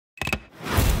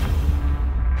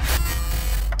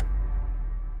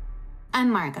I'm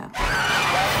Margot.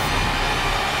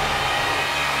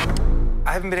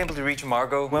 I haven't been able to reach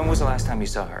Margot. When was the last time you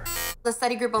saw her? The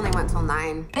study group only went till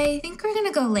 9. I think we're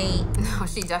gonna go late. No,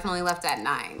 she definitely left at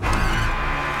 9.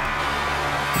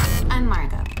 I'm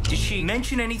Margot. Did she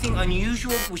mention anything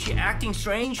unusual? Was she acting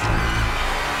strange?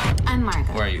 I'm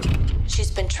Margot. Where are you? She's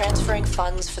been transferring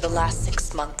funds for the last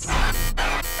 6 months.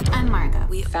 I'm Margot.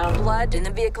 We found blood in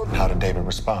the vehicle. How did David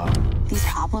respond? These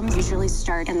problems usually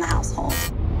start in the household.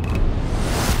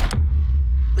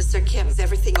 Mr. Kim, is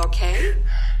everything okay?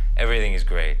 Everything is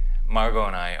great. Margot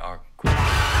and I are great.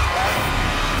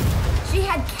 She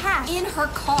had cash in her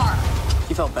car.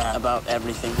 He felt bad about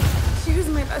everything. She was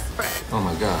my best friend. Oh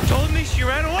my God. Told me she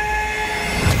ran away!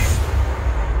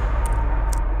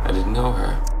 I didn't know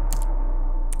her.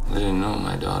 I didn't know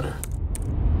my daughter.